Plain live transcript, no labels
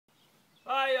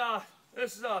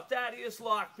this is Thaddeus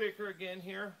Lockpicker again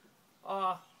here.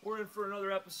 We're in for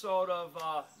another episode of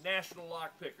National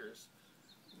Lockpickers.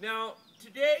 Now,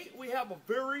 today we have a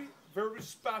very, very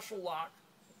special lock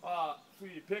for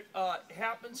you to pick. It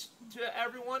happens to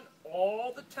everyone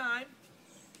all the time,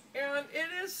 and it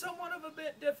is somewhat of a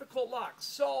bit difficult lock.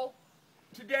 So,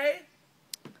 today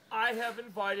I have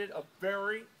invited a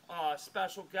very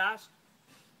special guest.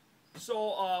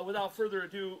 So, without further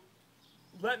ado,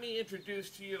 let me introduce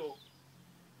to you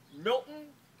Milton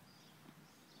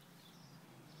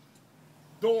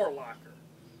Door Locker.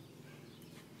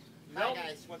 Hi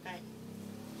guys, today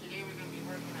we're going to be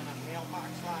working on a mailbox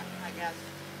lock, I guess.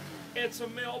 It's a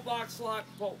mailbox lock,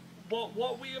 but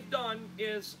what we have done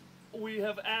is we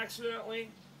have accidentally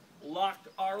locked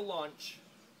our lunch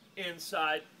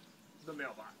inside the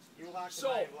mailbox. You locked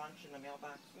my lunch in the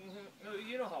mailbox?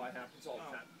 You know how it happens all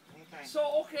the time. Okay.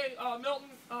 So, okay, Milton,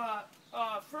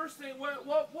 first thing,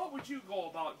 what would you go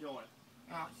about doing?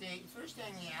 Oh, see, first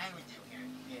thing I would do here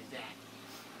is that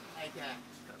I'd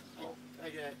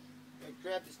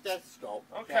grab the stethoscope.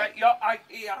 Okay,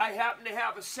 yeah, I happen to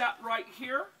have a set right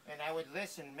here. And I would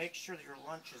listen, make sure that your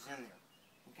lunch is in there,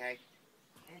 okay?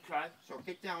 Okay. So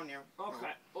get down there.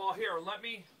 Okay, well here,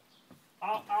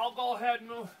 I'll go ahead and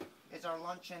move. Is our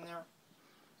lunch in there?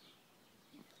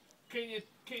 Can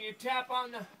you tap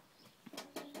on the...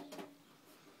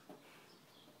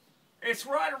 It's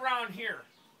right around here.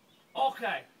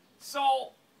 Okay,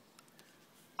 so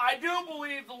I do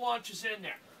believe the lunch is in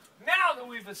there. Now that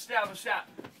we've established that,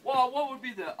 well, what would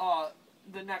be the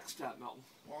next step, Milton?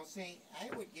 Well, see,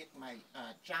 I would get my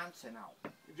Johnson out.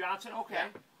 Johnson, okay.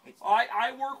 Yeah,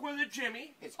 I work with a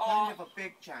Jimmy. It's kind of a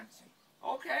big Johnson.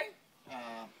 Okay.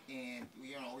 And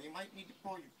you know, you might need to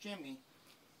pull your Jimmy,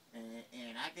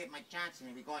 and I get my Johnson,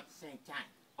 and we go at the same time.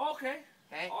 Okay.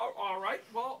 Okay. All right.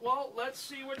 Well, let's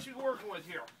see what you're working with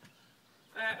here.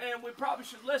 And we probably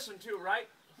should listen too, right?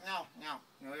 No,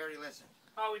 we already listened.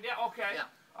 Oh, we did? Okay. Yeah.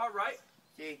 All right.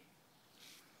 See?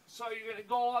 So you're going to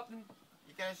go up and...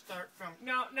 You got to start from...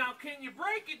 Now, can you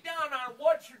break it down on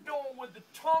what you're doing with the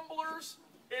tumblers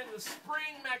and the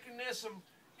spring mechanism?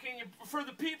 Can you, for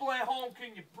the people at home,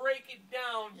 can you break it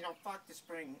down? You know, fuck the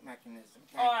spring mechanism.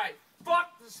 Okay? All right.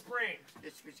 Fuck the spring.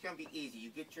 It's going to be easy. You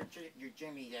get your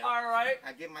Jimmy there. All right.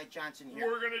 I get my Johnson here.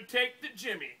 We're going to take the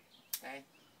Jimmy. Okay.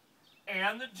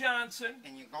 And the Johnson.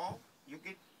 And you go. You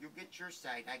get your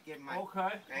side. I get my.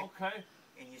 Okay.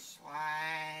 And you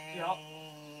slide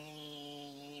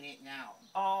it now.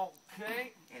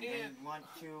 Okay. And then 1,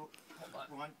 2,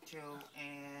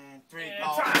 and 3.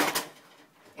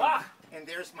 And, and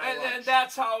there's my lunch. And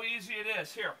that's how easy it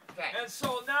is here. Okay. And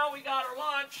so now we got our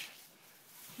lunch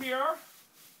here.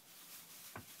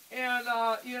 And,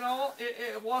 you know,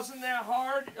 it wasn't that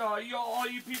hard. All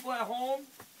you people at home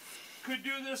could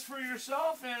do this for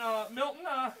yourself. And, Milton,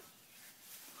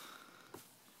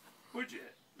 would you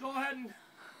go ahead and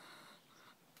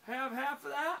have half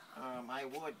of that? I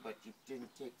would, but you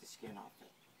didn't take the skin off it.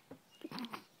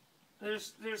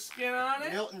 There's skin on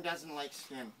it? Milton doesn't like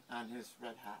skin on his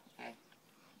Red Hot, okay?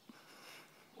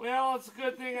 Well, it's a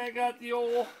good thing I got the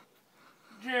old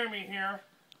Jeremy here.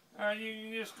 You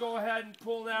can just go ahead and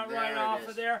pull that right off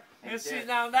of there. And see,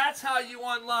 now that's how you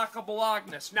unlock a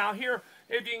Bolognas. Now here,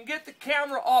 if you can get the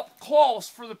camera up close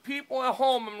for the people at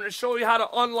home, I'm going to show you how to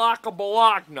unlock a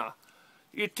Bologna.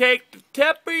 You take the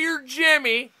tip of your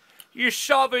Jimmy, you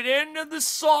shove it into the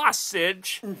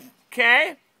sausage,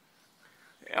 okay?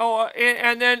 Oh,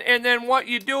 and then what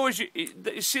you do is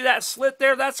you see that slit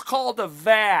there? That's called a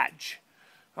vag.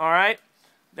 All right,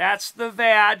 that's the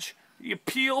vag. You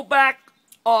peel back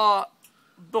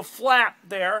the flap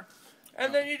there,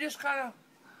 and then you just kind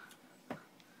of.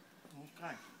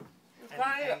 Okay.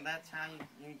 And that's how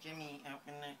you Jimmy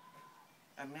open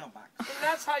a mailbox. And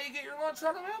that's how you get your lunch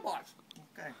out of the mailbox.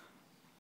 Okay.